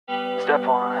Step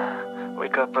 1,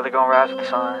 wake up early, gonna rise with the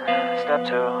sun. Step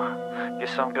 2, get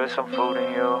some good, some food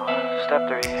in you. Step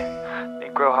 3,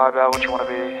 think real hard about what you wanna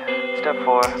be. Step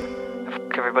 4,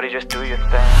 fuck everybody, just do your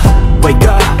thing. Wake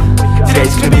up,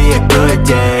 today's gonna be a good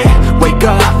day. Wake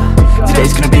up,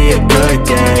 today's gonna be a good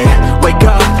day. Wake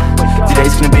up,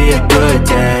 today's gonna be a good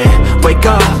day. Wake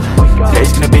up,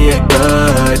 today's gonna be a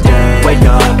good day. Wake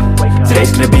up,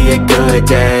 today's gonna be a good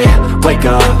day. Wake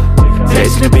up,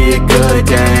 today's gonna be a good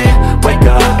day. Wake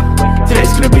up,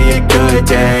 today's gonna be a good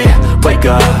day. Wake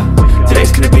up,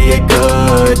 today's gonna be a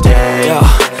good day. Yo,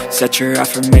 set your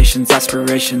affirmations,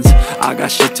 aspirations. I got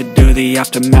shit to do, the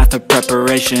aftermath of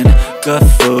preparation. Good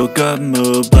food, good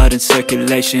mood, blood in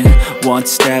circulation. One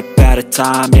step at a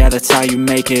time, yeah, that's how you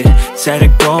make it. Set a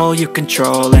goal you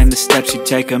control and the steps you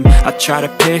take them. I try to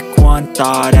pick one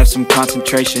thought, have some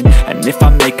concentration. And if I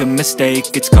make a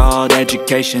mistake, it's called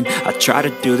education. I try to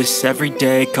do this every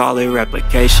day, call it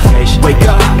replication. Wake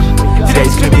up,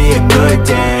 today's gonna be a good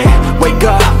day. Wake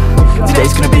up,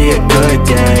 today's gonna be a good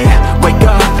day. Wake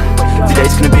up,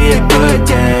 today's gonna be a good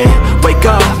day. Wake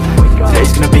up,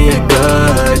 today's gonna be a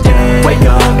good day. Wake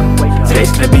up,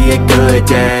 today's gonna be a good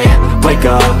day. Wake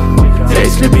up,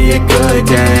 today's gonna be a good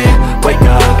day. Wake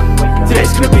up,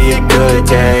 today's gonna be a good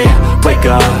day. Wake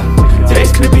up,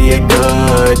 today's gonna be a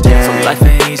good day. So life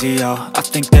ain't easy, yo, I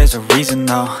think there's a reason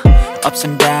though. Ups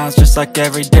and downs, just like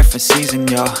every different season,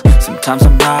 yo. Sometimes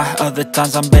I'm high, other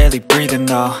times I'm barely breathing,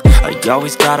 though. I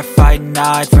always gotta fight and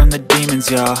hide from the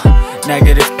demons, yo.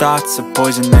 Negative thoughts are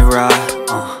poison, they rot.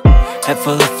 Head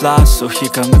full of flies, so here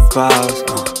come the clouds.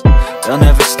 They'll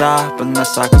never stop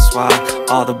unless I can swap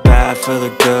all the bad for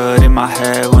the good in my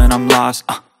head when I'm lost.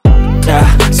 Yeah,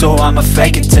 so I'ma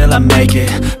fake it till I make it.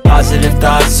 Positive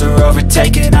thoughts are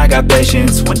overtaken, I got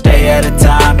patience. One day at a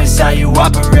time is how you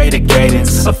operate a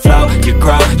cadence. A flow, you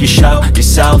grow, you show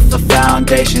yourself a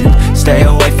foundation. Stay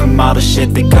away from all the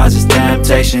shit that causes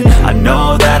temptation. I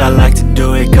know that I like to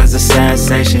do it cause it's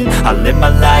sensation. I live my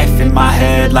life in my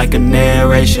head like a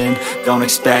narration. Don't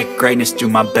expect greatness, do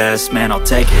my best, man, I'll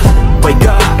take it. Wake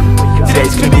up,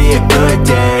 today's gonna be a good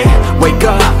day. Wake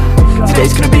up,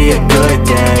 today's gonna be a good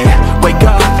day. Wake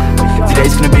up,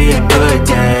 today's gonna be a good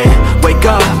day. Wake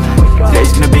up,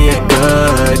 today's gonna be a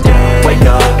good day. Wake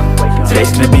up,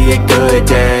 today's gonna be a good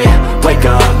day. Wake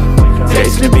up,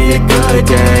 today's gonna be a good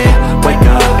day. Wake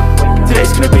up,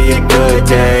 today's gonna be a good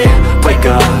day. Wake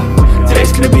up,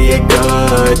 today's gonna be a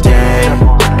good day.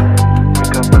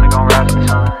 Wake up early, gonna rise with the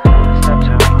sun. Step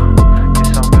 2, get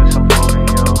some good, some food in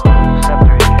you. Step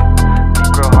 3,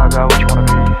 think real hard about what you wanna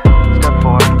be. Step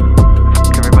 4,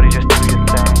 fuck everybody, just do your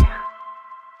thing.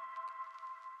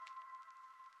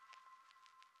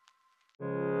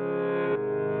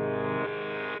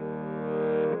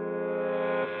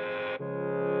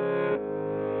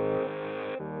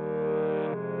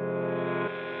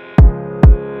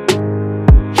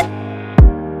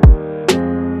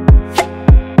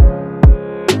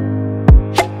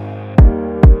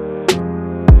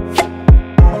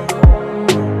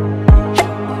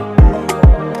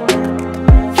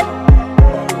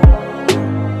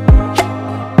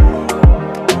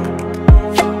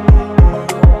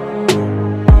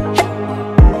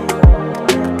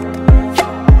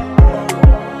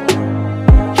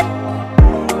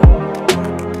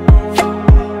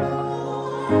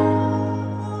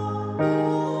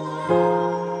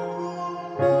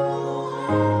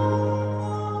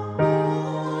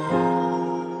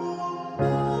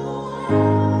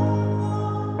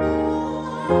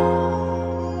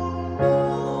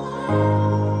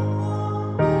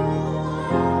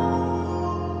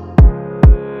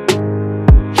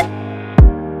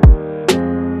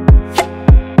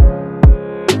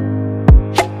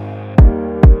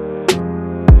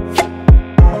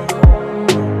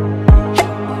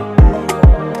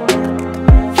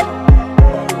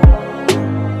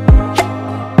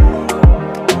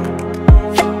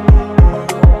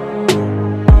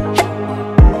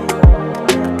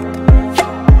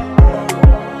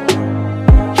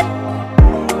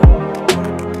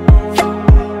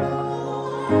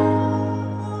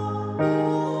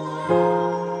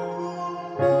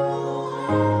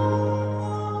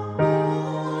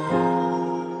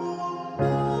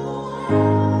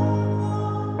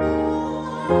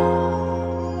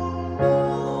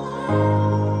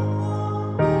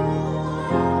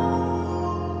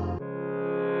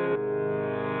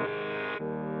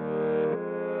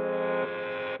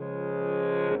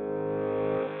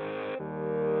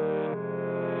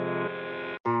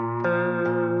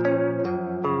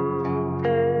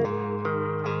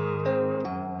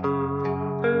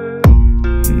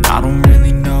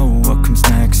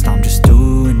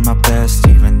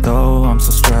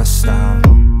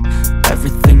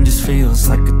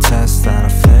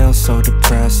 so depressed.